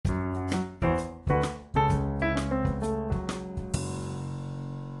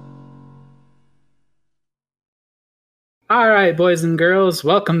All right, boys and girls,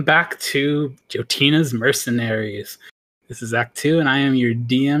 welcome back to Jotina's Mercenaries. This is Act 2, and I am your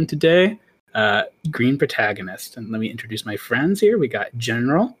DM today, Green Protagonist. And let me introduce my friends here. We got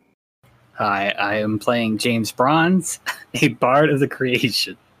General. Hi, I am playing James Bronze, a bard of the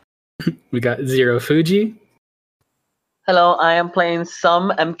creation. We got Zero Fuji. Hello, I am playing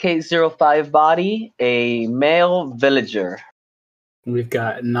some MK05 body, a male villager. We've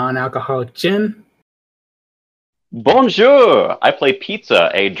got Non-Alcoholic Jin. Bonjour! I play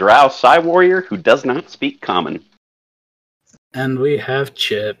Pizza, a drow Psy warrior who does not speak common. And we have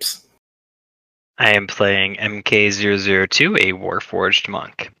Chips. I am playing MK002, a Warforged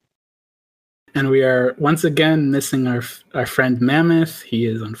monk. And we are once again missing our friend Mammoth. He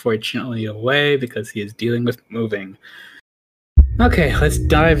is unfortunately away because he is dealing with moving. Okay, let's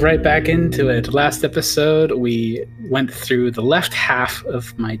dive right back into it. Last episode, we went through the left half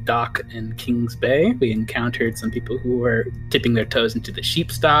of my dock in Kings Bay. We encountered some people who were dipping their toes into the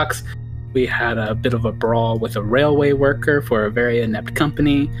sheep stocks. We had a bit of a brawl with a railway worker for a very inept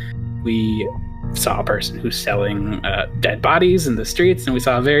company. We saw a person who's selling dead bodies in the streets, and we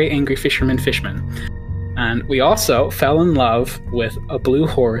saw a very angry fishman. And we also fell in love with a blue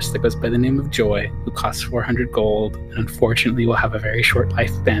horse that goes by the name of Joy, who costs 400 gold, and unfortunately will have a very short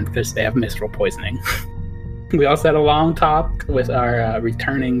lifespan because they have mithril poisoning. We also had a long talk with our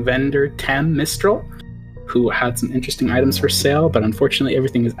returning vendor, Tem Mistral, who had some interesting items for sale, but unfortunately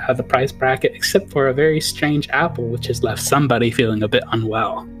everything is out of the price bracket except for a very strange apple, which has left somebody feeling a bit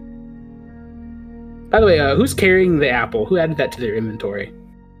unwell. By the way, who's carrying the apple? Who added that to their inventory?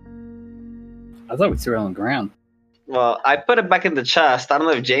 I thought we threw it on the ground. Well, I put it back in the chest. I don't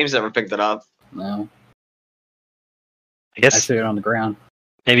know if James ever picked it up. No, I I guess threw it on the ground.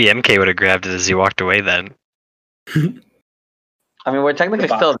 maybe MK would have grabbed it as he walked away then. I mean, we're technically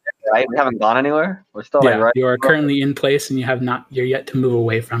still there, right? We haven't gone anywhere. We're still Yeah, right. you are currently in place and you're yet to move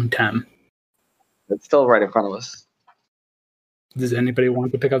away from Tem. It's still right in front of us. Does anybody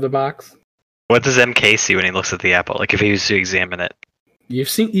want to pick up the box? What does MK see when he looks at the apple? Like if he was to examine it?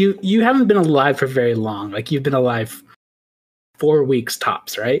 You haven't been alive for very long. Like you've been alive 4 weeks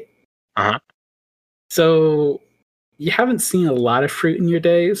tops, right? Uh-huh. So you haven't seen a lot of fruit in your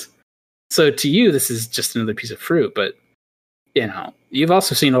days. So to you, this is just another piece of fruit. But you've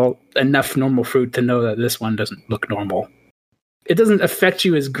also seen enough normal fruit to know that this one doesn't look normal. It doesn't affect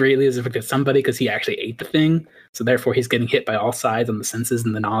you as greatly as it affected somebody because he actually ate the thing. So therefore, he's getting hit by all sides on the senses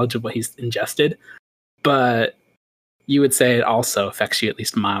and the knowledge of what he's ingested. But you would say it also affects you at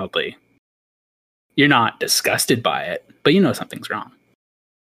least mildly. You're not disgusted by it, but you know something's wrong.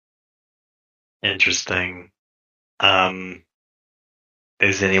 Interesting.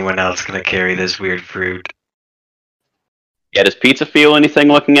 Is anyone else going to carry this weird fruit? Yeah, does Pizza feel anything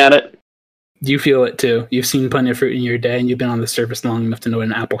looking at it? You feel it too. You've seen plenty of fruit in your day, and you've been on the surface long enough to know what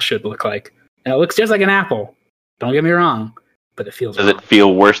an apple should look like. And it looks just like an apple. Don't get me wrong, but it feels Does wrong. it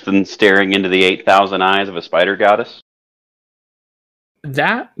feel worse than staring into the 8,000 eyes of a spider goddess?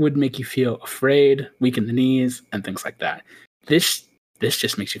 That would make you feel afraid, weak in the knees, and things like that. This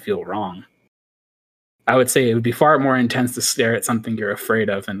just makes you feel wrong. I would say it would be far more intense to stare at something you're afraid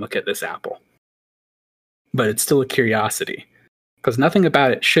of than look at this apple. But it's still a curiosity. Because nothing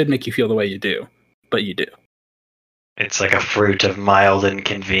about it should make you feel the way you do, but you do. It's like a fruit of mild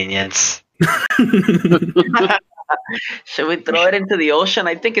inconvenience. Should we throw it into the ocean?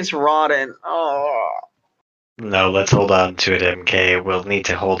 I think it's rotten. Oh. No, let's hold on to it, MK. We'll need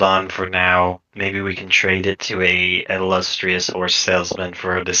to hold on for now. Maybe we can trade it to a illustrious horse salesman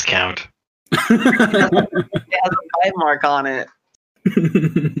for a discount. It has a bite mark on it.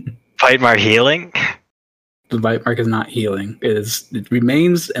 Fight Mart healing? The bite mark is not healing. It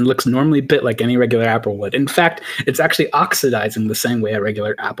remains and looks normally bit like any regular apple would. In fact, it's actually oxidizing the same way a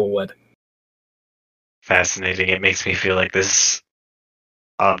regular apple would. Fascinating. It makes me feel like this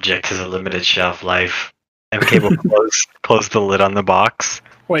object has a limited shelf life. MK will close the lid on the box.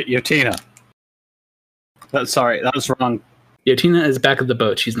 Wait, Yotina. Sorry, that was wrong. Yotina is back at the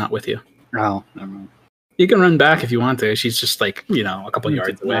boat. She's not with you. Oh, never mind. You can run back if you want to. She's just like, a couple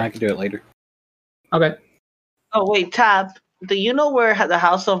yards I away. can do it later. Okay. Oh, wait, Tab. Do you know where the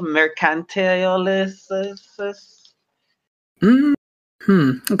House of Mercantilis is?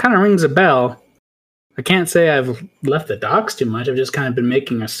 It kind of rings a bell. I can't say I've left the docks too much. I've just kind of been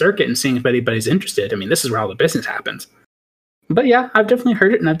making a circuit and seeing if anybody's interested. I mean, this is where all the business happens. But yeah, I've definitely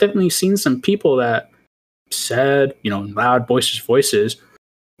heard it, and I've definitely seen some people that said, in loud, boisterous voices,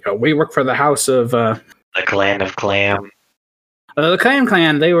 we work for the house of... The clan of Clam. the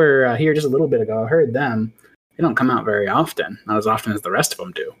Clan, they were here just a little bit ago. I heard them. They don't come out very often, not as often as the rest of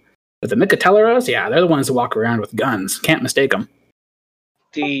them do. But the Micatelleros, yeah, they're the ones that walk around with guns. Can't mistake them.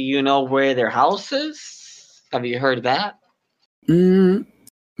 Do you know where their house is? Have you heard that?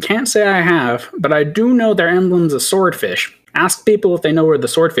 Can't say I have, but I do know their emblem's a swordfish. Ask people if they know where the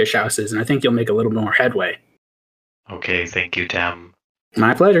swordfish house is, and I think you'll make a little more headway. Okay, thank you, Tam.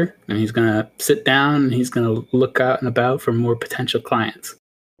 My pleasure. And he's going to sit down and he's going to look out and about for more potential clients.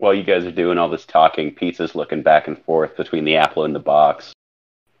 While you guys are doing all this talking, Pizza's looking back and forth between the apple and the box.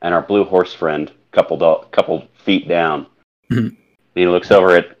 And our blue horse friend, couple feet down, he looks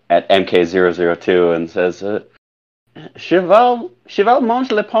over at MK002 and says, Cheval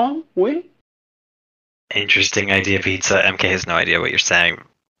mange le pain, oui? Interesting idea, Pizza. MK has no idea what you're saying,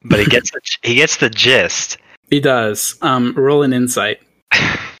 but he gets the gist. He does. Roll an insight.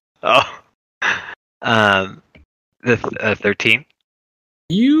 Oh. The 13?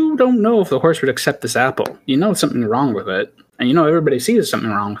 You don't know if the horse would accept this apple. You know something wrong with it. And you know everybody sees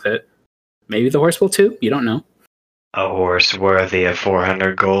something wrong with it. Maybe the horse will too. You don't know. A horse worthy of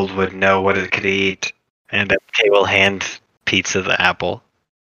 400 gold would know what it could eat. And MK will hand Pizza the apple.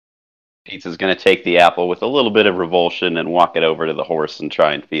 Pizza's going to take the apple with a little bit of revulsion and walk it over to the horse and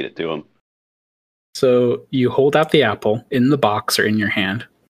try and feed it to him. So you hold out the apple in the box or in your hand.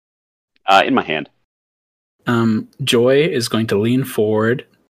 In my hand. Joy is going to lean forward,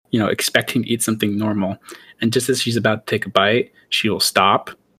 expecting to eat something normal. And just as she's about to take a bite, she'll stop,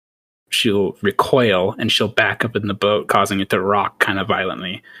 she'll recoil, and she'll back up in the boat, causing it to rock kind of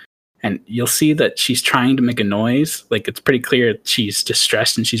violently. And you'll see that she's trying to make a noise. Like, it's pretty clear she's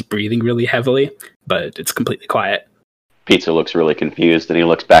distressed and she's breathing really heavily, but it's completely quiet. Pizza looks really confused, and he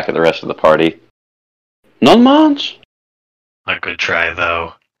looks back at the rest of the party. Non mange? A good try,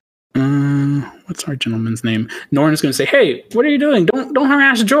 though. What's our gentleman's name? Norn's going to say, "Hey, what are you doing? Don't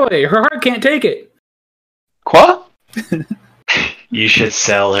harass Joy. Her heart can't take it." Quoi? You should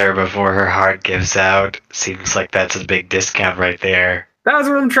sell her before her heart gives out. Seems like that's a big discount right there. That's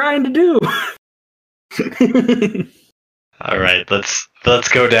what I'm trying to do. All right, let's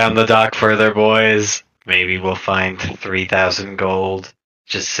go down the dock further, boys. Maybe we'll find 3,000 gold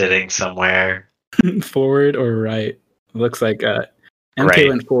just sitting somewhere. Forward or right? Looks like MK Right.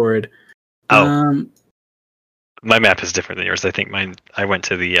 went forward. Oh, my map is different than yours. I think I went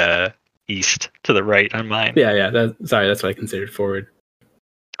to the east, to the right on mine. Yeah. That's what I considered forward.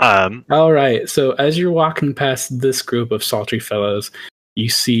 Um, All right. So as you're walking past this group of sultry fellows, you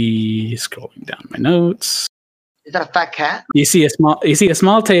see, scrolling down my notes, Is that a fat cat? you see a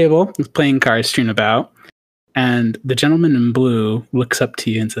small table with playing cards strewn about, and the gentleman in blue looks up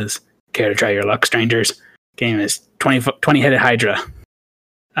to you and says, "Care to try your luck, strangers? Game is 20-headed Hydra.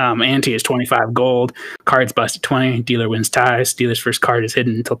 Ante is 25 gold. Cards bust at 20. Dealer wins ties. Dealer's first card is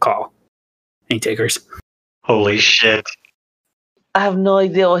hidden until call. Any takers?" holy shit. I have no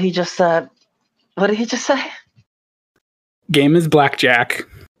idea what he just said. What did he just say? Game is blackjack.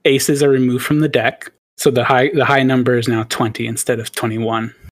 Aces are removed from the deck, so the high number is now 20 instead of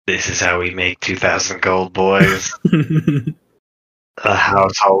 21. This is how we make 2,000 gold, boys. The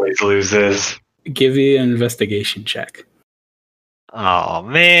house always loses. Give you an investigation check. Oh,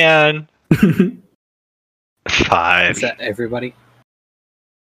 man. 5. Is that everybody?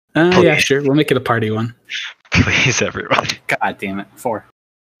 Yeah, Please. sure. We'll make it a party one. Please, everyone. God damn it. 4.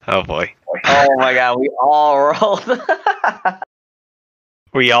 Oh, boy. Oh my god, we all rolled.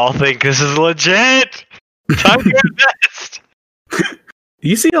 We all think this is legit. Time to invest.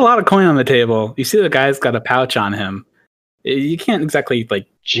 You see a lot of coin on the table. You see the guy's got a pouch on him. You can't exactly,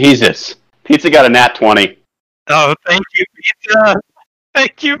 Jesus. Pizza got a nat 20. Oh, thank you, Pizza.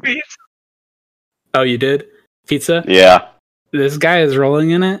 Thank you, Pizza. Oh, you did? Pizza? Yeah. This guy is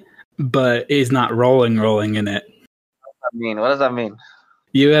rolling in it, but he's not rolling in it. What does that mean?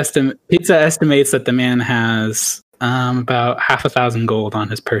 Pizza estimates that the man has about 1,000 gold on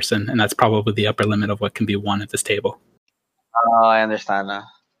his person, and that's probably the upper limit of what can be won at this table. Oh, I understand now.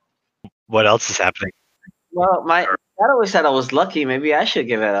 What else is happening? Well, my dad always said I was lucky. Maybe I should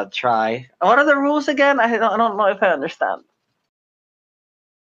give it a try. What are the rules again? I don't know if I understand.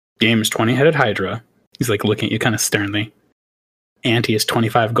 Game is 20-headed Hydra. He's looking at you kind of sternly. Ante is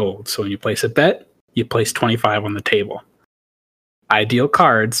 25 gold, so when you place a bet, you place 25 on the table. I deal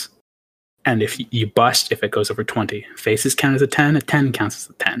cards, and if you bust, if it goes over 20. Faces count as a 10 counts as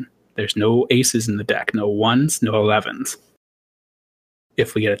a 10. There's no aces in the deck, no 1s, no 11s.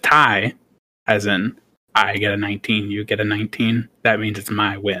 If we get a tie, as in I get a 19, you get a 19, that means it's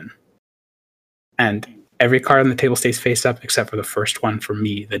my win. And every card on the table stays face up except for the first one for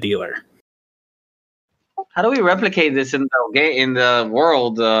me, the dealer. How do we replicate this in the game, in the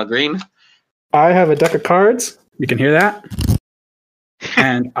world, Green? I have a deck of cards. You can hear that?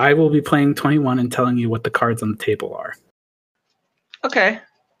 And I will be playing 21 and telling you what the cards on the table are. Okay.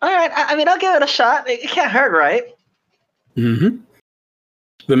 All right. I mean, I'll give it a shot. It can't hurt, right? Mm-hmm.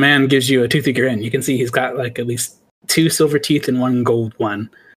 The man gives you a toothy grin. You can see he's got like at least 2 silver teeth and 1 gold one.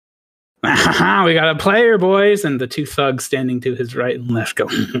 We got a player, boys! And the 2 thugs standing to his right and left go.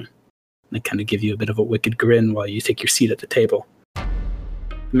 They kind of give you a bit of a wicked grin while you take your seat at the table. The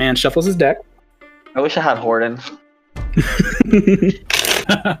man shuffles his deck. I wish I had Horden.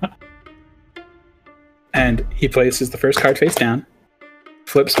 And he places the first card face down,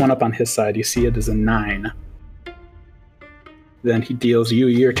 flips one up on his side. You see it as a 9. Then he deals you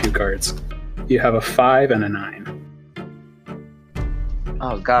your 2 cards. You have a 5 and a 9.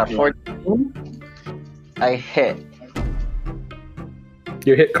 Oh god, 14? I hit.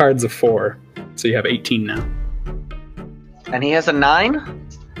 Your hit card's a 4, so you have 18 now. And he has a 9?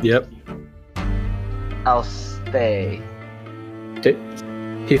 Yep. I'll stay. Okay.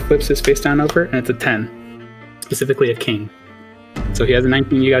 He flips his face down over, and it's a 10. Specifically a king. So he has a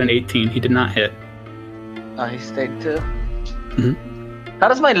 19, you got an 18. He did not hit. Oh, he stayed too? Mm-hmm. How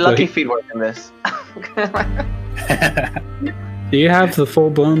does my lucky feet work in this? Do you have the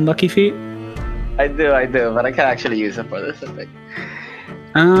full-blown lucky feet? I do, but I can't actually use it for this, I think.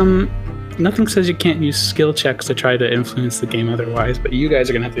 Nothing says you can't use skill checks to try to influence the game otherwise, but you guys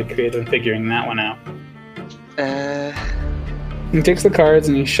are going to have to be creative in figuring that one out. He takes the cards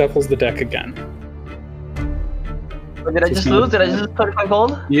and he shuffles the deck again. Did I just lose? Did I just lose 25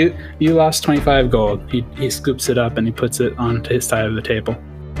 gold? You lost 25 gold. He scoops it up and he puts it onto his side of the table.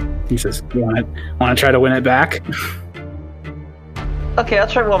 He says, "You want to try to win it back?" Okay, I'll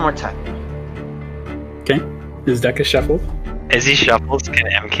try one more time. Okay. His deck is shuffled. As he shuffles, can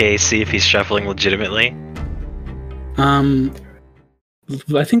MK see if he's shuffling legitimately? I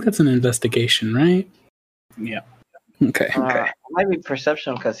think that's an investigation, right? Yeah. Okay. It might be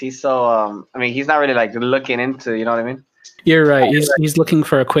perception because he's so. I mean, he's not really like looking into. You know what I mean? You're right. He's looking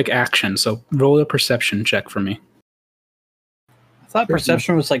for a quick action. So roll a perception check for me. I thought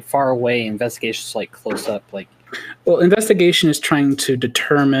perception was like far away, investigation's like close up, like. Well, investigation is trying to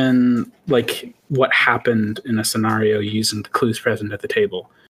determine like what happened in a scenario using the clues present at the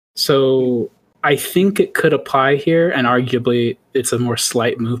table. So I think it could apply here, and arguably it's a more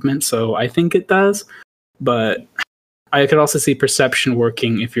slight movement, so I think it does. But I could also see perception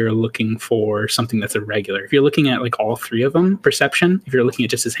working if you're looking for something that's irregular. If you're looking at like all 3 of them, perception. If you're looking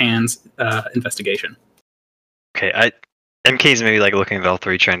at just his hands, investigation. Okay, MK's maybe like looking at all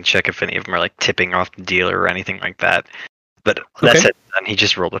 3, trying to check if any of them are like tipping off the dealer or anything like that. But that's it. And he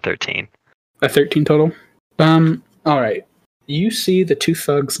just rolled a 13. A 13 total. All right. You see the 2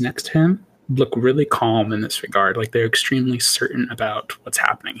 thugs next to him look really calm in this regard. Like they're extremely certain about what's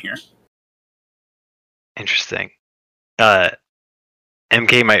happening here. Interesting.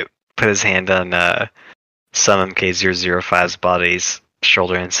 MK might put his hand on some MK005's body's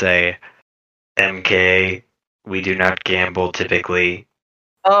shoulder and say, "MK, we do not gamble typically."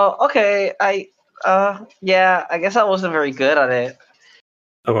 Oh, okay. Yeah, I guess I wasn't very good at it.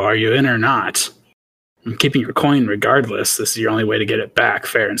 Oh, are you in or not? I'm keeping your coin regardless. This is your only way to get it back,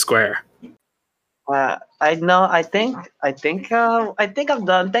 fair and square. I know. I think I'm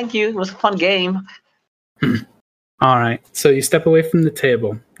done. Thank you. It was a fun game. All right. So you step away from the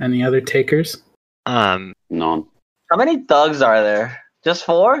table. Any other takers? None. How many thugs are there? Just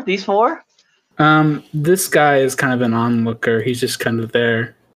 4? These 4? This guy is kind of an onlooker. He's just kind of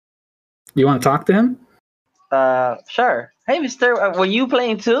there. You want to talk to him? Sure. Hey, mister, were you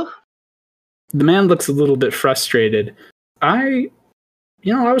playing too? The man looks a little bit frustrated. I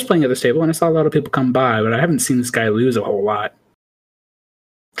was playing at this table and I saw a lot of people come by, but I haven't seen this guy lose a whole lot.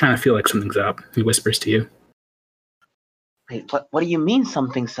 Kind of feel like something's up. He whispers to you. Wait, what do you mean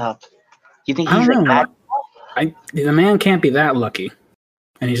something's up? You think I he's don't like know. The man can't be that lucky.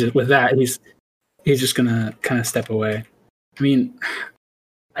 And he's just, with that, he's just gonna kind of step away. I mean,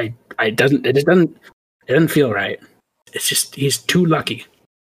 it doesn't feel right. It's just he's too lucky.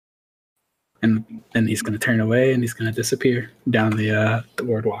 And then he's gonna turn away and he's gonna disappear down the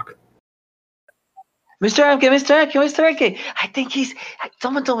boardwalk. Mr. MK, I think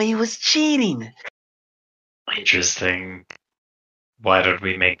someone told me he was cheating. Interesting. Why don't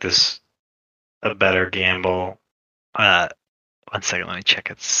we make this a better gamble? 1 second, let me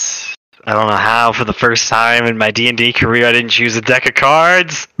check it. I don't know how for the first time in my D&D career I didn't choose a deck of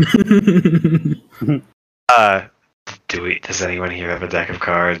cards. Does anyone here have a deck of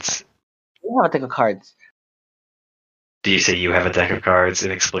cards? You have a deck of cards. Do you say you have a deck of cards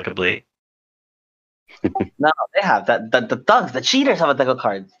inexplicably? No, they have the thugs, the cheaters have a deck of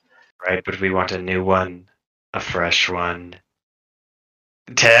cards. Right, but we want a new one, a fresh one.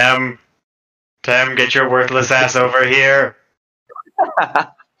 Tim, get your worthless ass over here.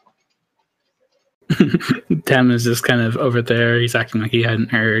 Tem is just kind of over there. He's acting like he hadn't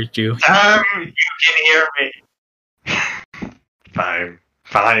heard you. Tim, you can hear me.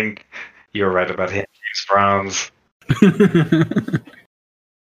 Fine. You're right about him, James Browns.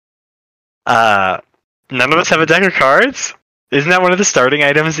 None of us have a deck of cards? Isn't that one of the starting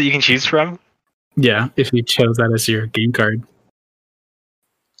items that you can choose from? Yeah, if you chose that as your game card.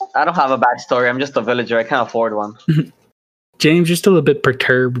 I don't have a backstory. I'm just a villager. I can't afford one. James, you're still a bit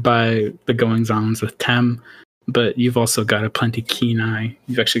perturbed by the goings-ons with Tem, but you've also got a plenty keen eye.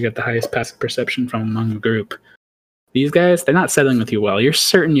 You've actually got the highest passive perception from among the group. These guys, they're not settling with you well. You're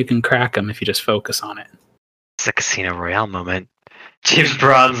certain you can crack them if you just focus on it. It's a Casino Royale moment. James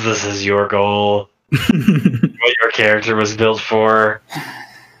Bronze, this is your goal. What your character was built for.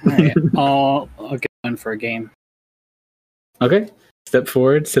 Right, I'll get one for a game. Okay. Step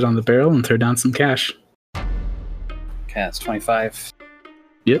forward, sit on the barrel, and throw down some cash. Okay, that's 25.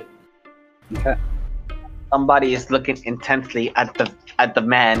 Yep. Okay. Somebody is looking intensely at the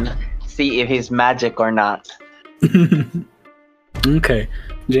man, see if he's magic or not. Okay.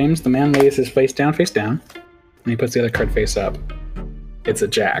 James, the man lays his face down, and he puts the other card face up. It's a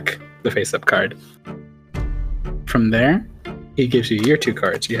jack, the face-up card. From there, he gives you your 2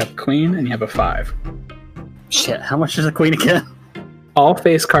 cards. You have a queen and you have a 5. Shit, how much is a queen again? All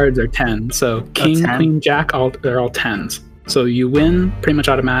face cards are 10, so king, 10? queen, jack, they're all 10s. So you win pretty much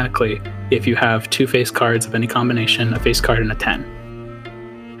automatically if you have 2 face cards of any combination, a face card and a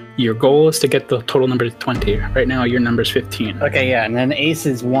 10. Your goal is to get the total number to 20. Right now, your number is 15. Okay, yeah, and then ace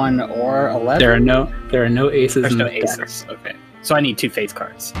is 1 or 11? There are no aces. There's in no the deck. aces. Okay. So I need 2 face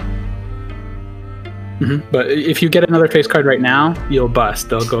cards. But if you get another face card right now, you'll bust.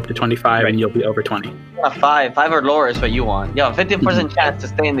 They'll go up to 25 and you'll be over 20. Yeah, 5 or lower is what you want. Yo, 50% chance to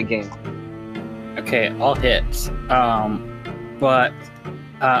stay in the game. Okay, I'll hit. But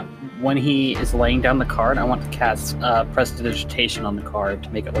when he is laying down the card, I want to cast Prestidigitation on the card to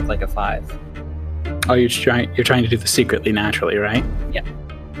make it look like a 5. Oh, you're trying to do this secretly, naturally, right? Yeah.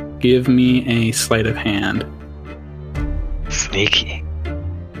 Give me a sleight of hand. Sneaky.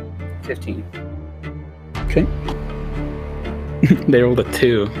 15. Okay. They rolled a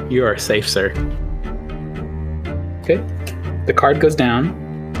 2. You are safe, sir. Okay. The card goes down.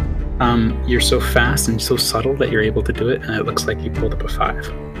 You're so fast and so subtle that you're able to do it, and it looks like you pulled up a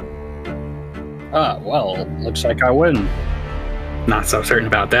 5. Well, looks like I win. Not so certain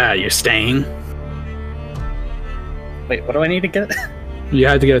about that. You're staying. Wait, what do I need to get? You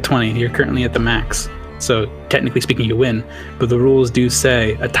had to get a 20. You're currently at the max. So technically speaking, you win. But the rules do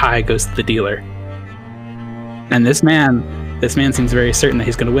say a tie goes to the dealer. And this man seems very certain that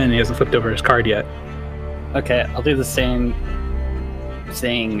he's going to win. He hasn't flipped over his card yet. Okay, I'll do the same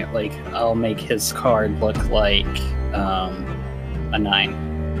thing. Like, I'll make his card look like a 9.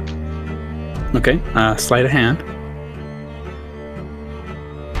 Okay, sleight of hand.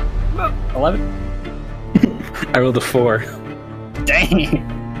 11. I rolled a 4.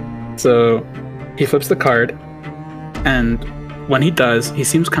 Dang. So he flips the card, and when he does, he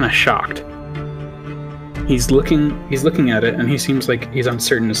seems kind of shocked. He's looking at it, and he seems like he's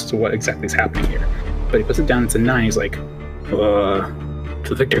uncertain as to what exactly is happening here. But he puts it down, it's a 9, he's like, to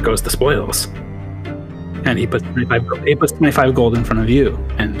the victor goes the spoils. And he puts 25 gold in front of you,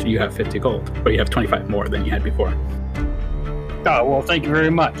 and you have 50 gold. Or you have 25 more than you had before. Oh, well, thank you very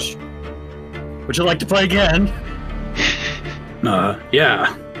much. Would you like to play again?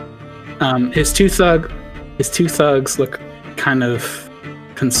 Yeah. His two thugs look kind of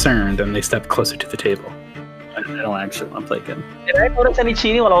concerned, and they step closer to the table. I don't actually want to play again. Did I notice any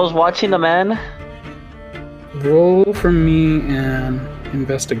cheating while I was watching the man? Roll for me an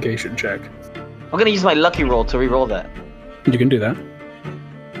investigation check. I'm gonna use my lucky roll to re-roll that. You can do that.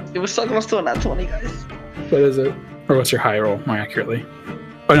 It was so close to a nat 20, guys. What is it? Or what's your high roll, more accurately?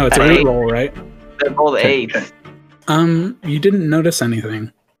 Oh no, it's a An 8. roll, right? I rolled 8. You didn't notice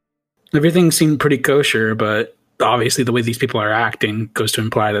anything. Everything seemed pretty kosher, but obviously the way these people are acting goes to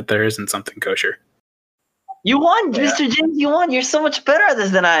imply that there isn't something kosher. You won, Mr. James. You won. You're so much better at this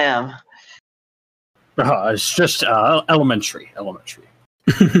than I am. It's just elementary.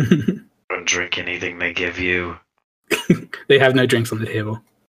 Don't drink anything they give you. They have no drinks on the table.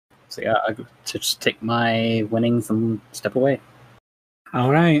 So yeah, I just take my winnings and step away.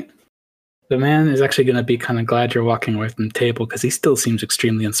 All right. The man is actually going to be kind of glad you're walking away from the table because he still seems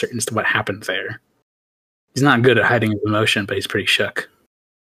extremely uncertain as to what happened there. He's not good at hiding his emotion, but he's pretty shook.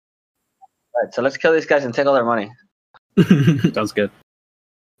 All right, so let's kill these guys and take all their money. Sounds good.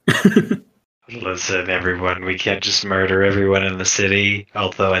 Listen, everyone, we can't just murder everyone in the city.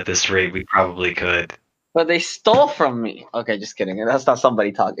 Although at this rate, we probably could. But they stole from me. Okay, just kidding. That's not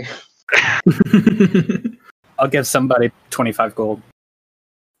somebody talking. I'll give somebody 25 gold.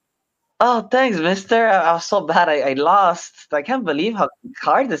 Oh, thanks, mister. I was so bad I lost. I can't believe how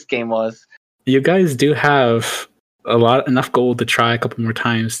hard this game was. You guys do have enough gold to try a couple more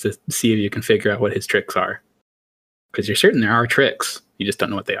times to see if you can figure out what his tricks are. Because you're certain there are tricks. You just don't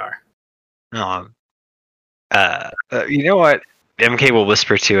know what they are. You know what? MK will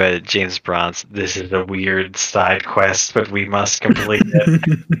whisper to James Bronze, "This is a weird side quest, but we must complete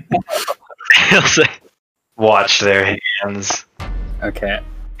it." He'll say, "Watch their hands." Okay.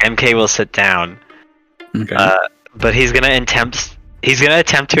 MK will sit down. Okay. But he's gonna attempt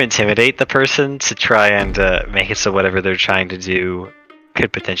to intimidate the person to try and make it so whatever they're trying to do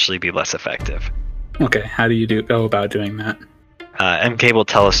could potentially be less effective. Okay, how do you go about doing that? MK will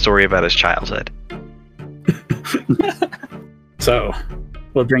tell a story about his childhood. So,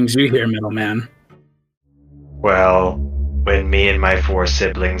 what brings you here, middleman? Well, when me and my 4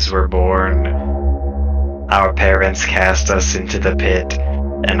 siblings were born, our parents cast us into the pit,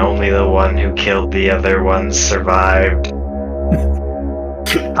 and only the one who killed the other ones survived.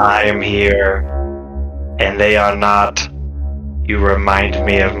 I am here, and they are not. You remind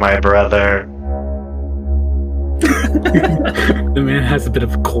me of my brother. The man has a bit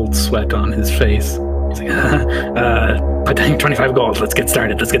of a cold sweat on his face. He's like, put down 25 gold. Let's get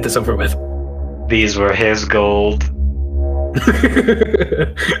started. Let's get this over with. These were his gold.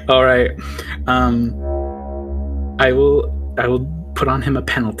 All right. I will put on him a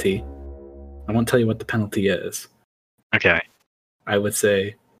penalty. I won't tell you what the penalty is. Okay. I would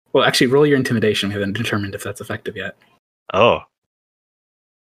say, well, actually, roll your intimidation. We haven't determined if that's effective yet. Oh.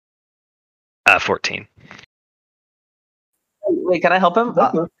 14. Wait, can I help him?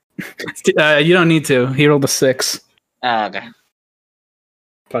 You don't need to. He rolled a 6 Okay.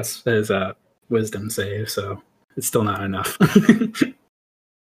 plus his wisdom save, so it's still not enough.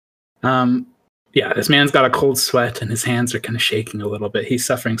 Yeah, this man's got a cold sweat and his hands are kind of shaking a little bit. He's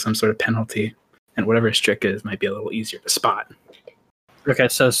suffering some sort of penalty, and whatever his trick is might be a little easier to spot. Okay,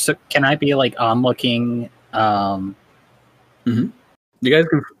 so can I be like onlooking?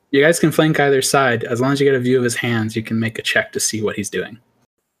 You guys can flank either side. As long as you get a view of his hands, you can make a check to see what he's doing.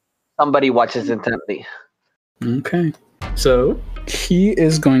 Somebody watches intently. Okay. So he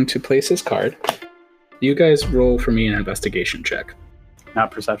is going to place his card. You guys roll for me an investigation check. Not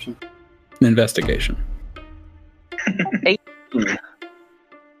perception. An investigation. 18.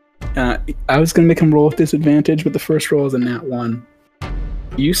 I was going to make him roll with disadvantage, but the first roll is a nat 1.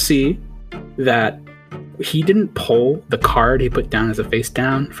 You see that he didn't pull the card he put down as a face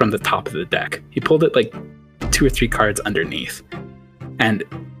down from the top of the deck. He pulled it like 2 or 3 cards underneath. And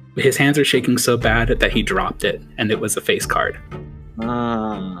his hands are shaking so bad that he dropped it, and it was a face card.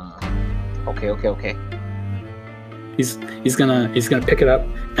 Okay. He's gonna pick it up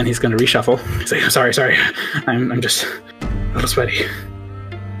and he's gonna reshuffle. He's like, sorry, I'm just a little sweaty.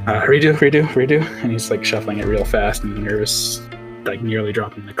 Redo, and he's like shuffling it real fast and nervous, like nearly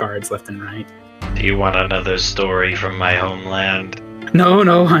dropping the cards left and right. Do you want another story from my homeland? No,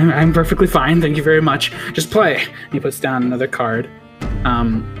 I'm perfectly fine. Thank you very much. Just play. He puts down another card.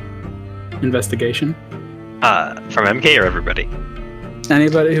 Investigation. From MK or everybody?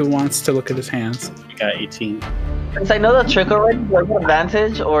 Anybody who wants to look at his hands. We got 18. Since I know the trick already, do I get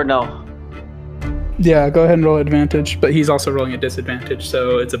advantage or no? Yeah, go ahead and roll advantage, but he's also rolling a disadvantage,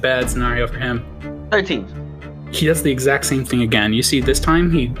 so it's a bad scenario for him. 13. He does the exact same thing again. You see, this time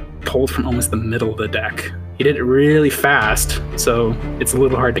he pulled from almost the middle of the deck. He did it really fast, so it's a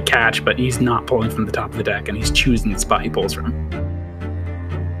little hard to catch, but he's not pulling from the top of the deck, and he's choosing the spot he pulls from.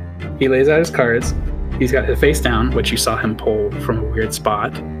 He lays out his cards. He's got his face down, which you saw him pull from a weird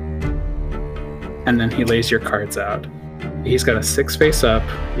spot. And then he lays your cards out. He's got a 6 face up.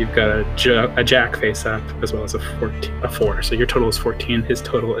 You've got a jack face up, as well as a 4. So your total is 14. His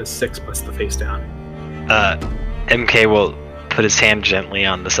total is 6 plus the face down. MK will put his hand gently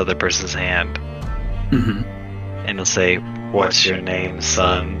on this other person's hand. Mm-hmm. And he'll say, "What's your name,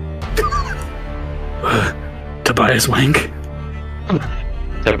 son?" Tobias Wank.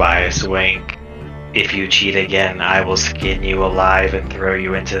 Tobias Wank. If you cheat again, I will skin you alive and throw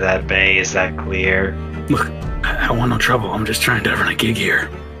you into that bay. Is that clear? Look, I don't want no trouble. I'm just trying to earn a gig here.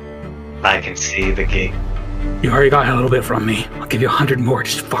 I can see the gig. You already got a little bit from me. I'll give you 100 more.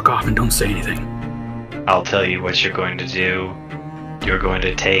 Just fuck off and don't say anything. I'll tell you what you're going to do. You're going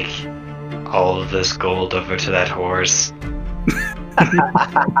to take all of this gold over to that horse.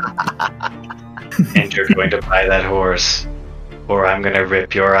 And you're going to buy that horse or I'm gonna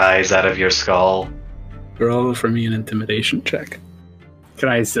rip your eyes out of your skull. Roll for me an intimidation check. Can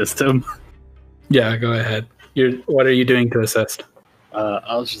I assist him? Yeah, go ahead. What are you doing to assist?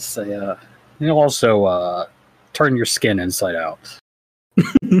 I'll just say, you'll also turn your skin inside out.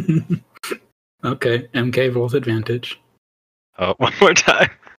 Okay, MK rolls advantage. Oh, one more time.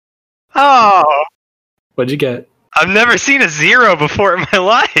 Oh, What'd you get? I've never seen a 0 before in my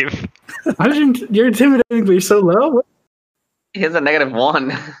life. How did you're intimidating, but you're so low? What? He has a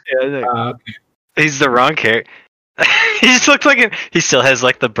 -1. Okay. He's the wrong character. He just looks like he still has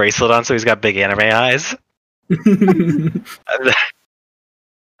like the bracelet on, so he's got big anime eyes.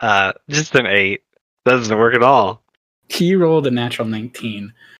 Just an 8. That doesn't work at all. He rolled a natural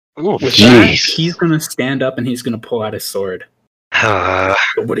 19. Ooh, With that, he's gonna stand up and he's gonna pull out his sword.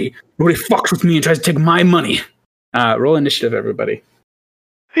 Nobody fucks with me and tries to take my money. Roll initiative, everybody.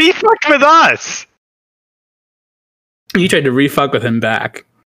 He fucked with us. You tried to re-fuck with him back.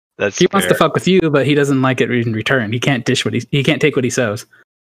 He wants to fuck with you, but he doesn't like it in return. He can't dish what he can't take what he sows.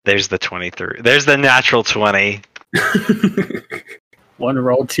 There's the 23. There's the natural 20. One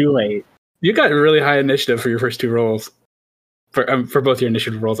roll too late. You got really high initiative for your first 2 rolls. For both your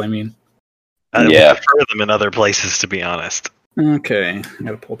initiative rolls, I mean. I Yeah. prefer them in other places, to be honest. Okay, I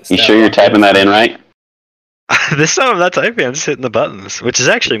gotta pull this. You sure you're typing that in right? This time I'm not typing, I'm just hitting the buttons, which is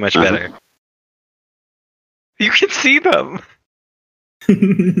actually much Uh-huh. better. You can see them.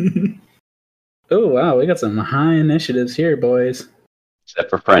 Oh wow, we got some high initiatives here, boys. Except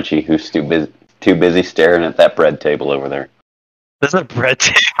for Frenchie, who's too busy staring at that bread table over there. There's a bread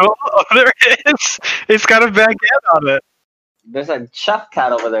table. Oh, there is. It's got a baguette on it. There's a chef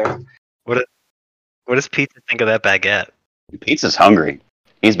cat over there. What does Pizza think of that baguette? Pizza's hungry.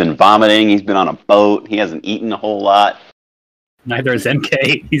 He's been vomiting. He's been on a boat. He hasn't eaten a whole lot. Neither is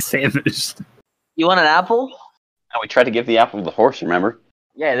MK. He's sandwiched. You want an apple? And we tried to give the apple to the horse, remember?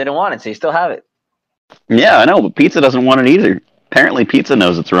 Yeah, they didn't want it, so you still have it. Yeah, I know, but Pizza doesn't want it either. Apparently Pizza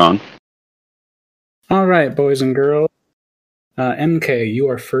knows it's wrong. All right, boys and girls. MK, you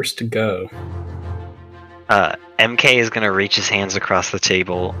are first to go. MK is going to reach his hands across the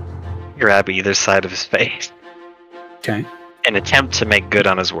table, grab either side of his face, Okay. and attempt to make good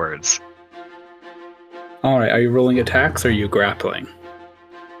on his words. All right, are you rolling attacks or are you grappling?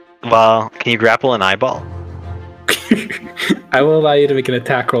 Well, can you grapple an eyeball? I will allow you to make an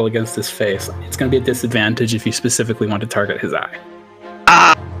attack roll against his face. It's going to be a disadvantage if you specifically want to target his eye.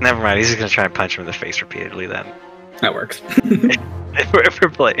 Ah! Never mind, he's just going to try and punch him in the face repeatedly then. That works. if we're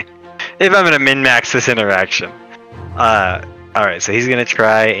playing. If I'm going to min-max this interaction. Alright, so he's going to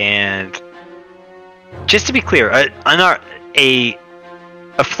try and... Just to be clear, a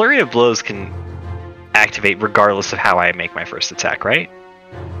flurry of blows can activate regardless of how I make my first attack, right?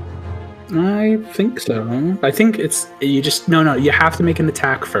 I think so. I think it's... You just... No, you have to make an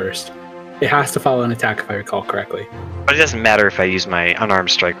attack first. It has to follow an attack if I recall correctly. But it doesn't matter if I use my unarmed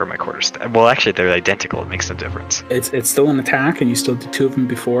strike or my quarterstaff. Well, actually, they're identical. It makes no difference. It's still an attack, and you still did 2 of them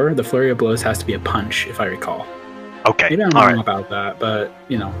before. The flurry of blows has to be a punch, if I recall. Okay. Maybe I'm wrong about that, but,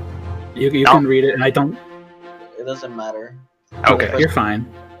 you know. You can read it, and I don't... It doesn't matter. Okay. You're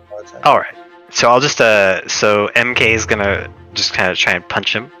fine. Alright. So I'll just, so MK is gonna just kind of try and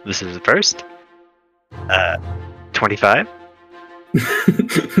punch him. This is the first. 25.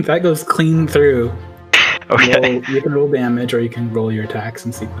 That goes clean through. Okay. You can roll damage, or you can roll your attacks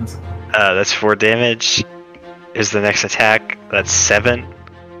in sequence. That's 4 damage. Here's the next attack. That's 7.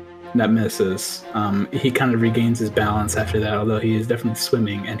 That misses. He kind of regains his balance after that, although he is definitely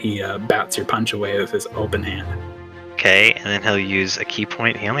swimming, and he bats your punch away with his open hand. Okay, and then he'll use a key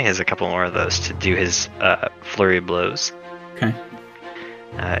point. He only has a couple more of those to do his flurry of blows. Okay.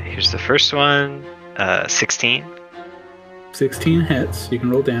 Here's the first one. 16. 16 hits. You can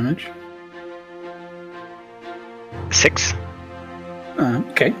roll damage. 6.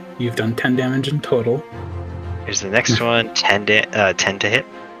 Okay. You've done 10 damage in total. Here's the next one. 10 to hit.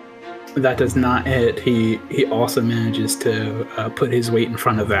 That does not hit. He also manages to put his weight in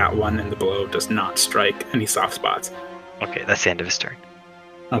front of that one, and the blow does not strike any soft spots. Okay, that's the end of his turn.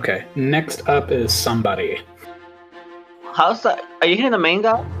 Okay. Next up is somebody. How's that? Are you hitting the main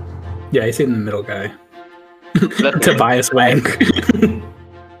guy? Yeah, he's hitting the middle guy. Tobias Wang.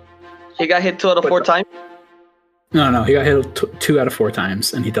 He got hit 2 out of 4 times? No, he got hit 2 out of 4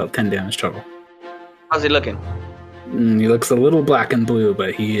 times, and he dealt 10 damage total. How's he looking? He looks a little black and blue,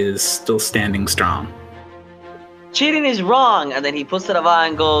 but he is still standing strong. Cheating is wrong, and then he puts it up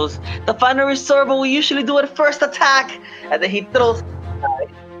and goes, the final resort, but we usually do it first attack, and then he throws.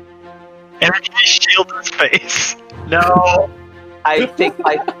 And then he shields his face. No. I take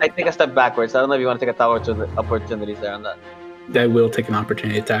a step backwards. I don't know if you want to take a opportunities there on that. I will take an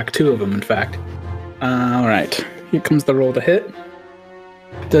opportunity attack. 2 of them, in fact. All right. Here comes the roll to hit.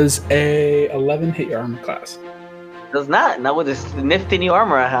 Does a 11 hit your armor class? Does not. Not with this nifty new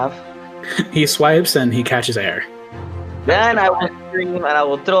armor I have. He swipes and he catches air. Then I will scream and I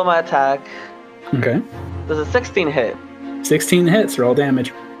will throw my attack. Okay. Does a 16 hit? 16 hits. Roll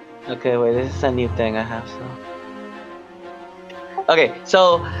damage. Okay, wait. This is a new thing I have, so... Okay,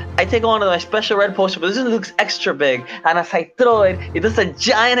 so I take one of my special red potions, but this one looks extra big. And as I throw it, it does a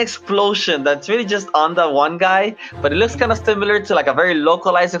giant explosion that's really just on that one guy. But it looks kind of similar to like a very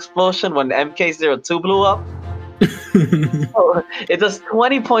localized explosion when MK02 blew up. So it does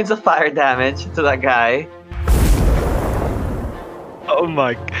 20 points of fire damage to that guy. Oh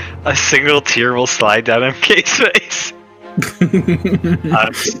my! A single tear will slide down MK's face.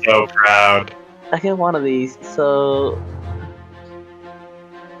 I'm so proud. I get one of these, so...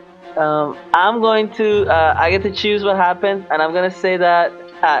 I'm going to, I get to choose what happens, and I'm going to say that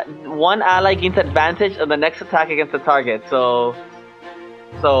one ally gains advantage on the next attack against the target. So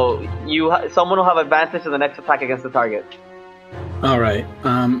someone will have advantage on the next attack against the target. All right.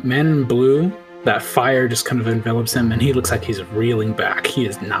 Man in blue, that fire just kind of envelops him, and he looks like he's reeling back. He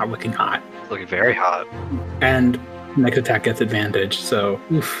is not looking hot. It's looking very hot. And next attack gets advantage, so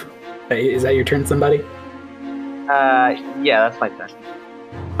oof. Is that your turn, somebody? Yeah, that's my turn.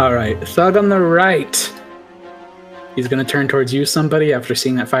 All right, Thug on the right. He's going to turn towards you, somebody, after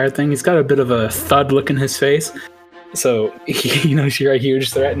seeing that fire thing. He's got a bit of a thud look in his face. So he knows you're a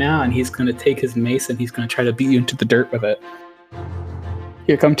huge threat now, and he's going to take his mace and he's going to try to beat you into the dirt with it.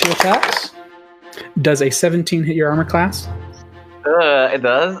 Here come 2 attacks. Does a 17 hit your armor class? It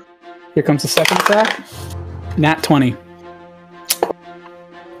does. Here comes the second attack. Nat 20.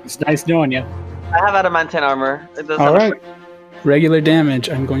 It's nice knowing you. I have adamantine armor. It does. All right. Regular damage.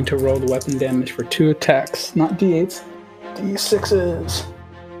 I'm going to roll the weapon damage for 2 attacks. Not d8s. d6s.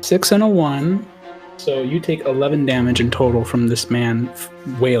 6 and a 1. So you take 11 damage in total from this man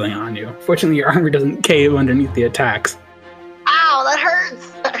wailing on you. Fortunately, your armor doesn't cave underneath the attacks. Ow, that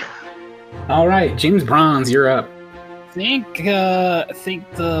hurts! All right, James Bronze, you're up. I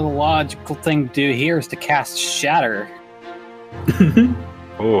think the logical thing to do here is to cast Shatter.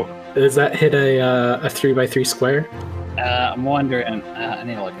 Oh. Does that hit a 3x3 square? I'm wondering. I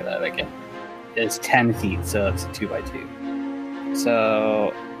need to look at that again. It's 10 feet, so it's a 2x2.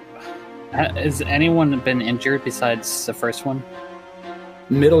 So, has anyone been injured besides the first one?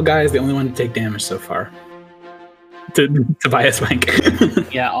 Middle guy is the only one to take damage so far. Tobias Wink.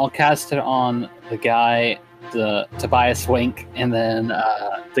 Yeah, I'll cast it on the guy, the Tobias Wink, and then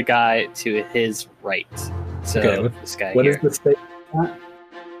the guy to his right. So Okay, this guy what here. is the state?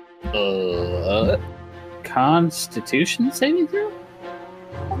 Constitution saving throw?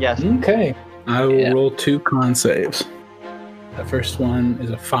 Yes. Okay. I will Yeah. roll 2 con saves. The first one is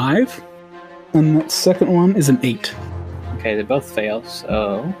a 5, and the second one is an 8. Okay, they both fail,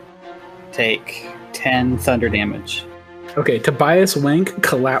 so take 10 thunder damage. Okay, Tobias Wink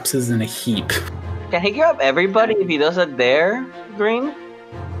collapses in a heap. Can he grab everybody if he does it there, Green?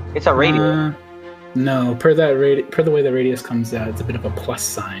 It's a radius. No, per the way the radius comes out, it's a bit of a plus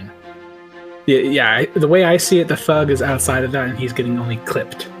sign. Yeah. The way I see it, the thug is outside of that, and he's getting only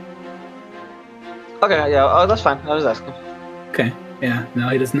clipped. Okay, yeah, oh, that's fine. I was asking. Okay, yeah, no,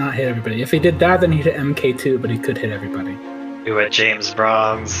 he does not hit everybody. If he did that, then he'd hit MK2, but he could hit everybody. Do it, James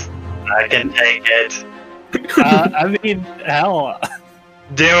Bronze. I can take it. I mean, hell.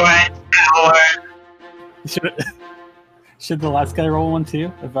 Do it, Howard. Should the last guy roll one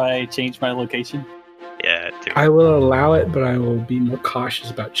too if I change my location? Yeah, do it. I will allow it, but I will be more cautious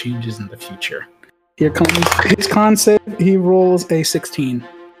about changes in the future. Here comes his con save. He rolls a 16,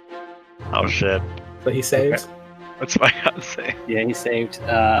 Oh shit. but he saves. What's my god say? Yeah, he saved.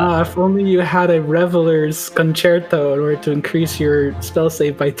 If only you had a Reveler's Concerto in order to increase your spell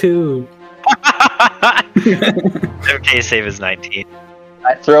save by 2. MK save is 19.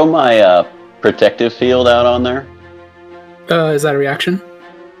 I throw my protective field out on there. Is that a reaction?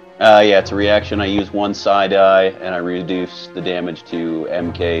 Yeah, it's a reaction. I use 1 side eye, and I reduce the damage to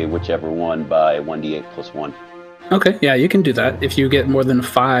MK, whichever one, by 1d8 plus 1. Okay, yeah, you can do that. If you get more than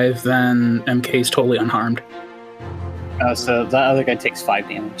 5, then MK is totally unharmed. So that other guy takes 5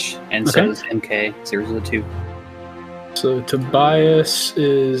 damage, and so Okay. does MK 002. So Tobias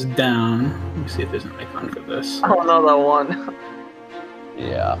is down. Let me see if there's an icon for this. Oh no, that one.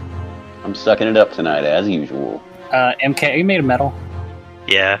 Yeah. I'm sucking it up tonight, as usual. MK, you made a medal.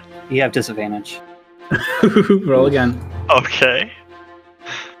 Yeah. You have disadvantage. Roll again. Okay.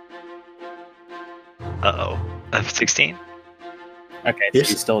 Uh-oh. F16? Okay, so Yes.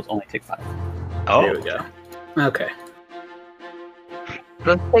 you still only take 5. Oh. There we go. Okay.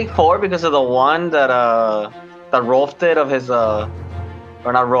 Let's take 4 because of the one that Rolf did of his or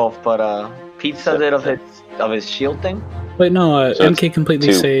not Rolf, but Pizza did of his shield thing. Wait, no, So MK completely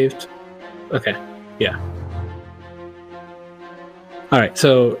 2. saved. Okay, yeah. Alright,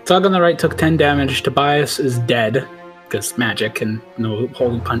 so Thug on the right took 10 damage, Tobias is dead, because magic and no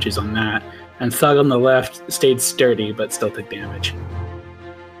holy punches on that. And Thug on the left stayed sturdy, but still took damage.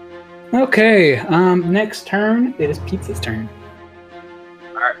 Okay, next turn, it is Pizza's turn.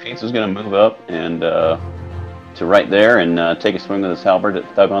 Alright, Pizza's gonna move up and to right there and take a swing with his halberd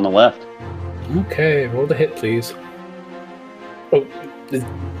at Thug on the left. Okay, roll the hit, please. Oh, do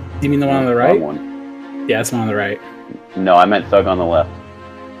you mean the one on the right? Wrong one. Yeah, it's the one on the right. No, I meant Thug on the left.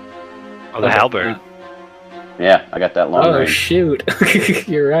 Oh, the halberd. Yeah, I got that long Oh, range. shoot.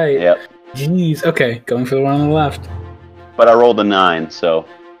 You're right. Yep. Jeez. Okay, going for the one on the left. But I rolled a 9, so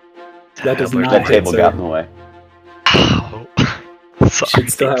That does Halberd. not that hit, table sir. got in the way. Oh. Sorry.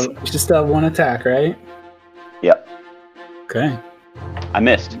 Should still have one attack, right? Yep. Okay. I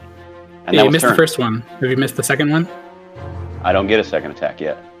missed. And Yeah, that you was missed turn. the first one. Have you missed the second one? I don't get a second attack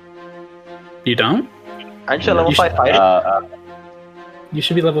yet. You don't? Aren't you a level You 5 fighter? You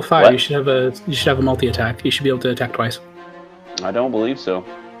should be level 5. What? You should have a multi attack. You should be able to attack twice. I don't believe so.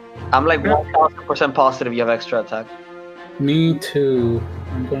 I'm like 1000% positive you have extra attack. Me too.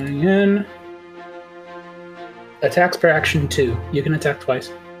 I'm going in. Attacks per action 2. You can attack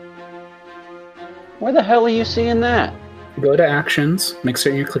twice. Where the hell are you seeing that? Go to actions, make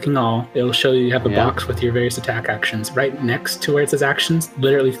certain you're clicking all. It'll show you have a Yeah. box with your various attack actions. Right next to where it says actions,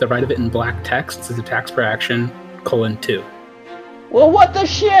 literally to the right of it in black text, it says attacks per action, :2. Well, what the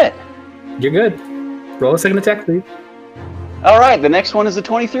shit? You're good. Roll a second attack, please. Alright, the next one is a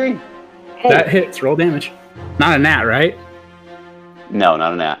 23. That hits. Roll damage. Not a nat, right? No,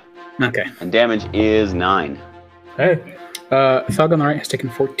 not a nat. Okay. And damage is 9. Hey. Thug on the right has taken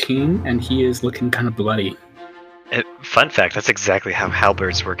 14, and he is looking kind of bloody. Fun fact, that's exactly how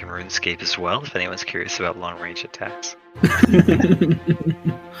halberds work in RuneScape as well, if anyone's curious about long-range attacks.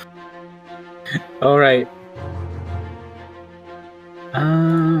 All right.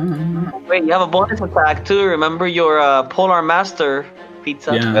 Wait, you have a bonus attack too. Remember your Polar Master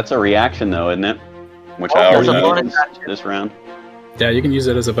Pizza? Yeah. That's a reaction, though, isn't it? Which Oh, I there's already a bonus used action. this round. Yeah, you can use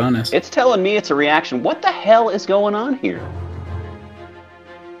it as a bonus. It's telling me it's a reaction. What the hell is going on here?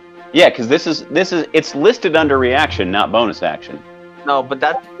 Yeah, because this is it's listed under reaction, not bonus action. No, but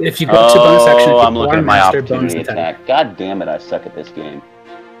that If you go to bonus action, I'm looking at my Master bonus opportunity attack. God damn it, I suck at this game.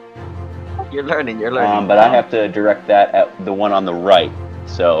 you're learning. You're learning. But I have to direct that at the one on the right.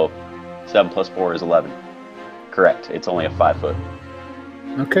 So 7 plus 4 is 11. Correct. It's only a 5 foot.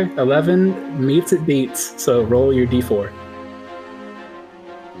 Okay, 11 meets it beats. So roll your d4.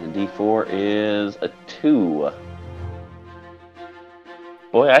 And D4 is a 2.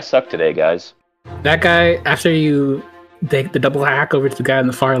 Boy, I suck today, guys. That guy, after you take the double hack over to the guy on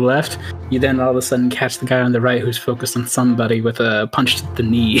the far left, you then all of a sudden catch the guy on the right who's focused on somebody with a punch to the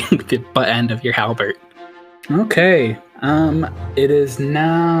knee with the butt end of your halberd. Okay, it is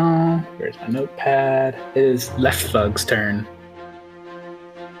now... Where's my notepad? It is Left Thug's turn.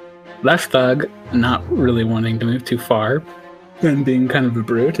 Left Thug, not really wanting to move too far, and being kind of a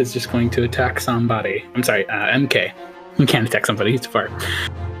brute, is just going to attack somebody. I'm sorry, MK. You can't attack somebody, he's too far.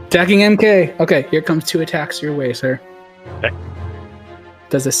 Attacking MK! Okay, here comes 2 attacks your way, sir. Okay.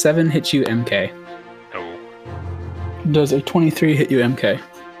 Does a 7 hit you, MK? No. Does a 23 hit you, MK?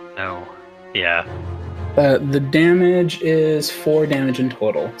 No. Yeah. The damage is 4 damage in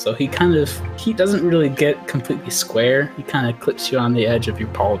total. So he doesn't really get completely square. He kind of clips you on the edge of your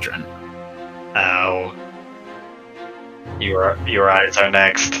pauldron. Ow. Your eyes are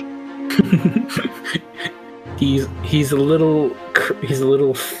next. He's a little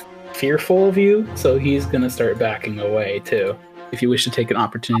fearful of you, so he's gonna start backing away too. If you wish to take an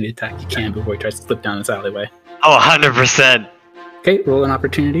opportunity attack, you can before he tries to slip down this alleyway. Oh, 100%. Okay, roll an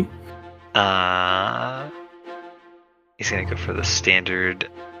opportunity. He's gonna go for the standard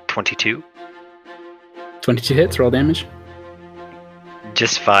 22. 22 hits. Roll damage.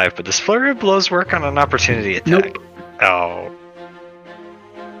 Just 5, but does Flurry of Blows work on an opportunity attack? Nope. Oh.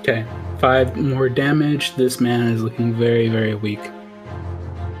 Okay, 5 more damage. This man is looking very, very weak.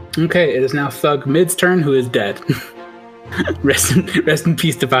 Okay, it is now Thug Mid's turn, who is dead. rest in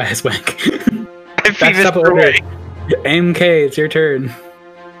peace, Tobias Wank. Backstop order. MK, it's your turn.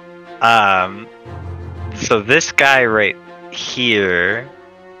 So this guy right here,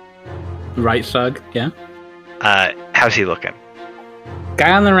 Right Thug, yeah. how's he looking?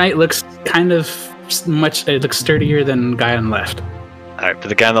 Guy on the right looks kind of looks sturdier than guy on the left. Alright, but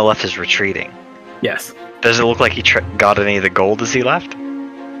the guy on the left is retreating. Yes. Does it look like he got any of the gold as he left?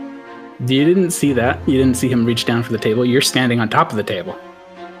 You didn't see that. You didn't see him reach down for the table. You're standing on top of the table.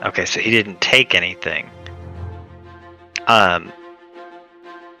 Okay, so he didn't take anything. MK.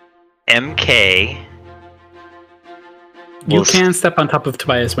 You can step on top of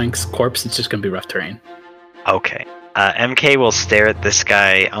Tobias Wink's corpse. It's just going to be rough terrain. Okay. MK will stare at this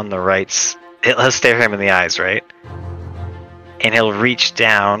guy on the right. He'll stare him in the eyes, right? And he'll reach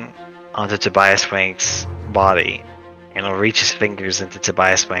down onto Tobias Wink's body. And he'll reach his fingers into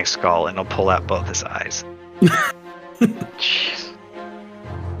Tobias Wink's skull and he'll pull out both his eyes. Jeez.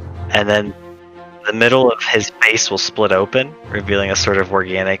 And then the middle of his face will split open, revealing a sort of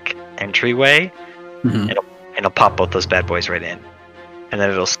organic entryway. Mm-hmm. And he'll pop both those bad boys right in. And then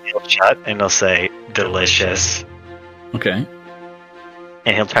it'll seal shut and it'll say, delicious. Okay.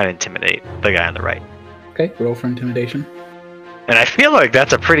 And he'll try to intimidate the guy on the right. Okay, roll for intimidation. And I feel like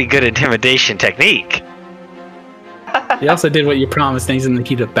that's a pretty good intimidation technique. He also did what you promised, and he's in the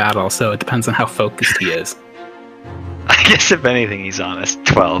heat of battle, so it depends on how focused he is. I guess if anything, he's honest.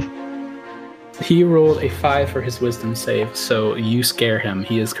 12. He rolled a 5 for his wisdom save, so you scare him.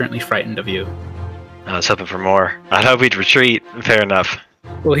 He is currently frightened of you. I was hoping for more. I'd hope he'd retreat. Fair enough.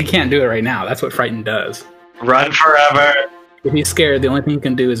 Well, he can't do it right now. That's what frightened does. Run forever! If he's scared, the only thing he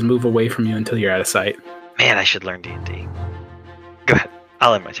can do is move away from you until you're out of sight. Man, I should learn D&D. Go ahead.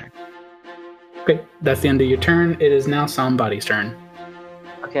 I'll end my turn. Okay, that's the end of your turn. It is now Somebody's turn.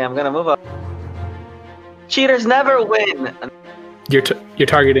 Okay, I'm gonna move up. Cheaters never win. You're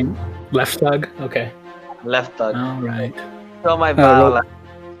targeting left thug? Okay. Left thug. All right. Throw my battle.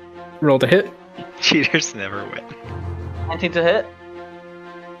 Roll to hit. Cheaters never win. 19 to hit.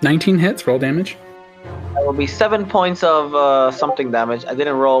 19 hits. Roll damage. That will be 7 points of something damage. I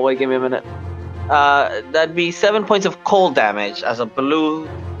didn't roll. Wait, give me a minute. That'd be 7 points of cold damage as a blue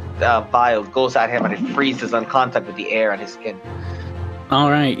vial goes at him and it freezes on contact with the air on his skin. All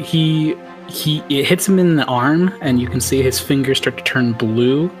right. It hits him in the arm, and you can see his fingers start to turn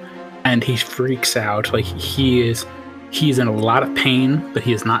blue, and he freaks out. Like he's in a lot of pain, but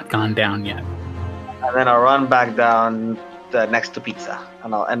he has not gone down yet. And then I'll run back down next to Pizza,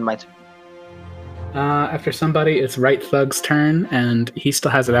 and I'll end my turn. After Somebody, it's Right Thug's turn, and he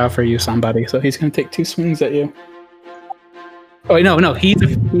still has it out for you, Somebody. So he's going to take 2 swings at you. Oh, no,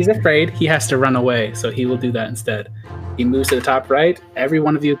 he's afraid. He has to run away, so he will do that instead. He moves to the top right. Every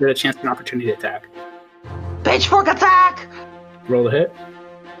one of you get a chance for an opportunity to attack. Pitchfork attack! Roll the hit.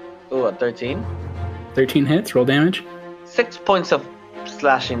 Ooh, a 13. 13 hits. Roll damage. 6 points of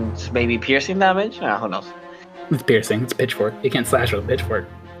slashing, maybe piercing damage? Who knows? It's piercing. It's pitchfork. You can't slash with a pitchfork.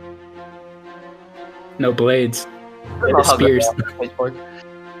 No blades. It is spears. Pitchfork.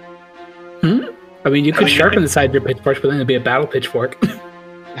 I mean, you could sharpen the side of your pitchfork, but then it'd be a battle pitchfork.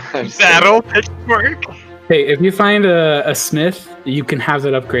 Battle pitchfork? Hey, if you find a smith, you can have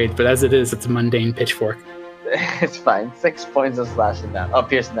that upgrade, but as it is, it's a mundane pitchfork. It's fine. 6 points of slashing down. Oh,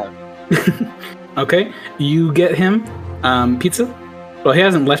 piercing down. Okay, you get him. Pizza? Well, he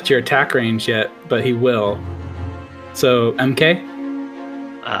hasn't left your attack range yet, but he will. So, MK?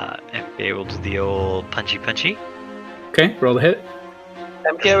 MK will do the old punchy. Okay, roll the hit.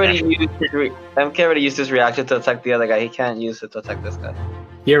 MK already used his reaction to attack the other guy. He can't use it to attack this guy.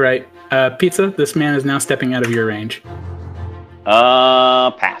 You're right. Pizza, this man is now stepping out of your range.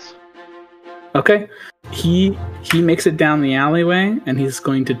 Pass. Okay. He makes it down the alleyway, and he's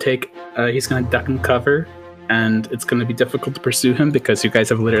going to duck and cover, and it's going to be difficult to pursue him because you guys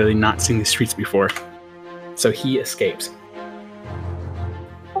have literally not seen these streets before. So he escapes.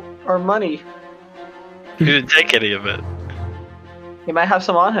 Or money. He didn't take any of it. He might have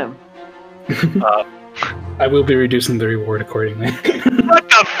some on him. I will be reducing the reward accordingly. What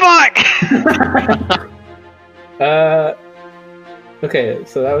the fuck? Okay,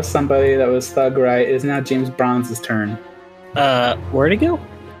 so that was Somebody. That was Thug, right? It is now James Bronze's turn. Where'd he go?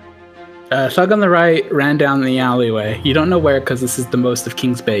 Thug on the right ran down the alleyway. You don't know where because this is the most of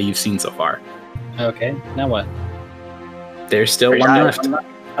Kings Bay you've seen so far. Okay, now what? There's still one left.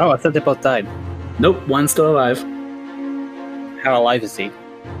 Oh, I thought they both died. Nope, one's still alive. How alive is he?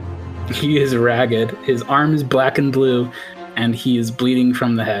 He is ragged. His arm is black and blue, and he is bleeding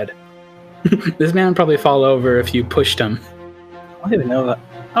from the head. This man would probably fall over if you pushed him. I don't even know that.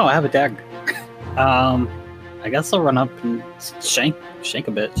 Oh, I have a dagger. I guess I'll run up and shank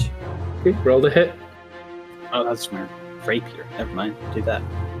a bitch. Okay, roll the hit. Oh, that's my rapier. Never mind. Do that.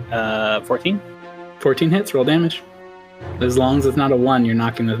 14? 14 hits, roll damage. As long as it's not a 1, you're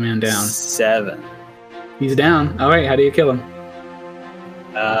knocking this man down. 7. He's down. Alright, how do you kill him?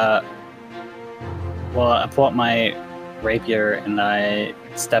 Well, I pull out my rapier and I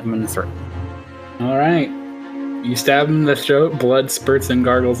stab him in the throat. Alright. You stab him in the throat, blood spurts and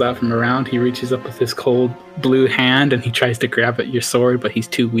gargles out from around. He reaches up with his cold blue hand and he tries to grab at your sword, but he's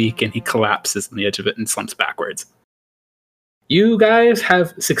too weak and he collapses on the edge of it and slumps backwards. You guys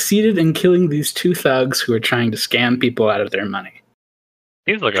have succeeded in killing these two thugs who are trying to scam people out of their money.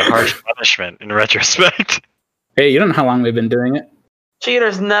 Seems like a harsh punishment in retrospect. Hey, you don't know how long we've been doing it.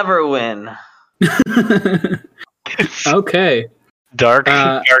 Cheaters never win. Okay. Dark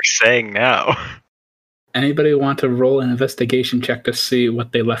saying now. Anybody want to roll an investigation check to see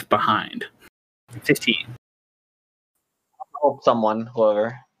what they left behind? 15. Hope someone,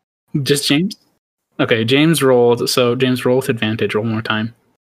 whoever. Just James? Okay, James rolled. So James, roll with advantage. Roll more time.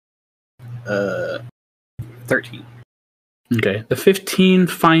 13. Okay. The 15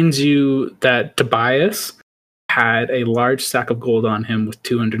 finds you that Tobias had a large sack of gold on him with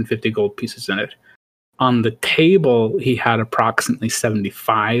 250 gold pieces in it. On the table, he had approximately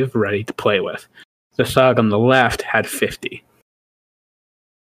 75 ready to play with. The thug on the left had 50.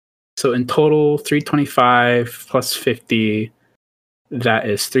 So in total, 325 plus 50, that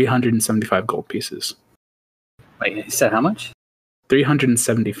is 375 gold pieces. Wait, you said how much?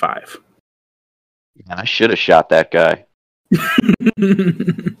 375. Man, I should have shot that guy.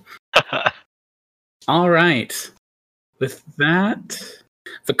 All right. With that,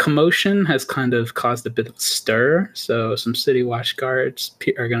 the commotion has kind of caused a bit of a stir, so some city watch guards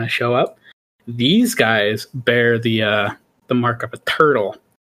are going to show up. These guys bear the mark of a turtle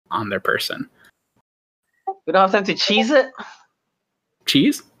on their person. We don't have time to cheese it?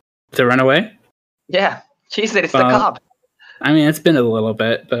 Cheese? To run away? Yeah, cheese it. It's the cop. I mean, it's been a little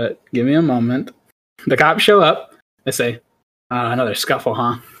bit, but give me a moment. The cops show up. They say, another scuffle,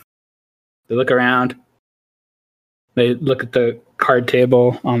 huh? They look around. They look at the card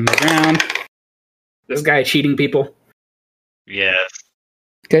table on the ground. This guy cheating people. Yes.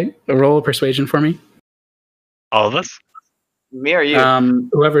 Okay, roll a persuasion for me. All of us? Me or you?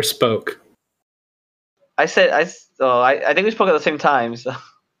 Whoever spoke. I think we spoke at the same time. So.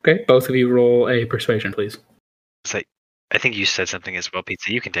 Okay, both of you roll a persuasion, please. I think you said something as well,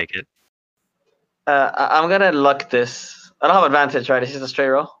 Pizza. You can take it. I'm gonna luck this. I don't have advantage, right? It's just a straight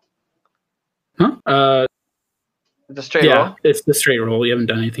roll. Huh? It's a straight roll. It's the straight roll. You haven't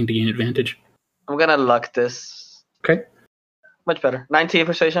done anything to gain advantage. I'm gonna luck this. Okay. Much better. 19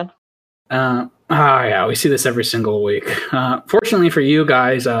 persuasion. Yeah, we see this every single week. Fortunately for you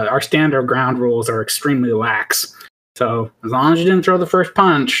guys, our standard ground rules are extremely lax. So as long as you didn't throw the first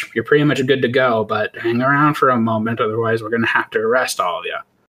punch, you're pretty much good to go. But hang around for a moment, otherwise we're going to have to arrest all of you.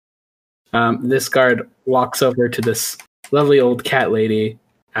 This guard walks over to this lovely old cat lady,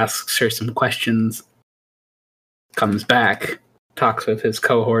 asks her some questions, comes back, talks with his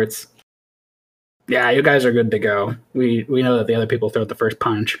cohorts. Yeah, you guys are good to go. We know that the other people throw the first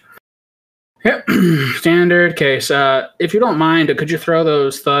punch. Yep, standard case. If you don't mind, could you throw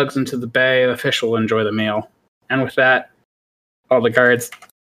those thugs into the bay? The fish will enjoy the meal. And with that, all the guards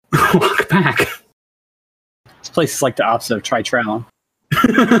walk back. This place is like the opposite of Tri-Trail.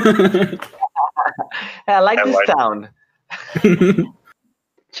 I like this town.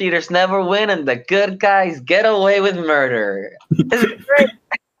 Cheaters never win, and the good guys get away with murder. This is great.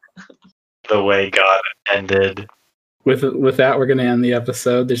 The way God ended. With that, we're going to end the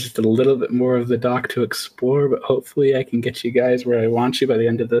episode. There's just a little bit more of the dock to explore, but hopefully I can get you guys where I want you by the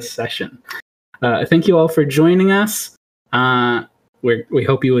end of this session. Thank you all for joining us. We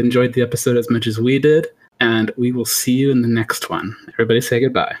hope you enjoyed the episode as much as we did, and we will see you in the next one. Everybody say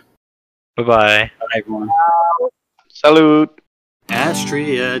goodbye. Bye-bye. Bye, everyone. Salute.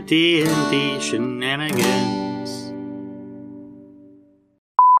 Astria D&D shenanigans.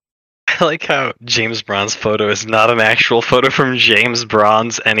 I like how James Brown's photo is not an actual photo from James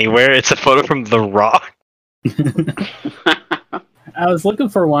Brown's anywhere. It's a photo from The Rock. I was looking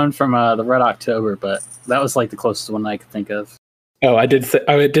for one from the Red October, but that was like the closest one I could think of. Oh, I did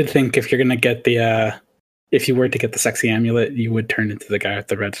think if you're gonna get if you were to get the sexy amulet, you would turn into the guy with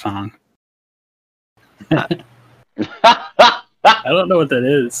the red thong. I don't know what that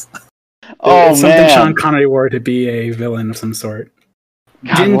is. Oh, it's something man. Sean Connery wore to be a villain of some sort.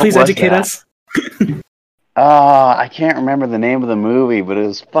 God, Jin, what please was educate that? us. I can't remember the name of the movie, but it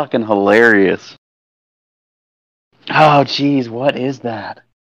was fucking hilarious. Oh, jeez, what is that?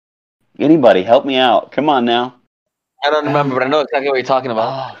 Anybody, help me out. Come on now. I don't remember, but I know exactly what you're talking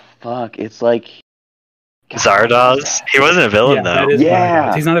about. Oh, fuck. It's like... God, Zardoz? He wasn't a villain, though. that is Yeah.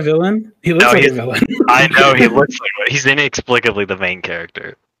 Zardoz. He's not a villain? He looks No, like a he's- villain. I know, he looks like one. He's inexplicably the main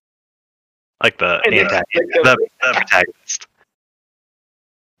character. Like the protagonist.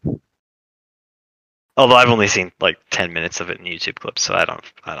 Although I've only seen like 10 minutes of it in YouTube clips, so I don't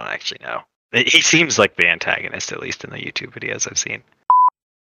actually know. He seems like the antagonist, at least in the YouTube videos I've seen.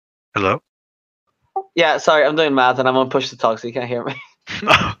 Hello? Yeah, sorry, I'm doing math and I'm gonna push to talk so you can't hear me.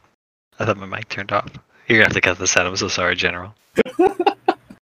 I thought my mic turned off. You're gonna have to cut this out. I'm so sorry, General.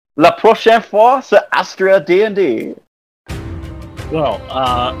 La prochaine fois, c'est Astria D&D. Well,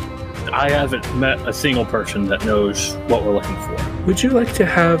 I haven't met a single person that knows what we're looking for. Would you like to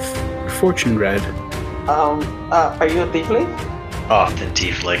have fortune read? Are you a tiefling? Often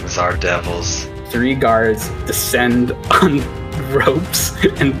tieflings are devils. 3 guards descend on ropes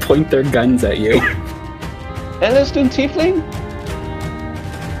and point their guns at you. Elliston Tiefling?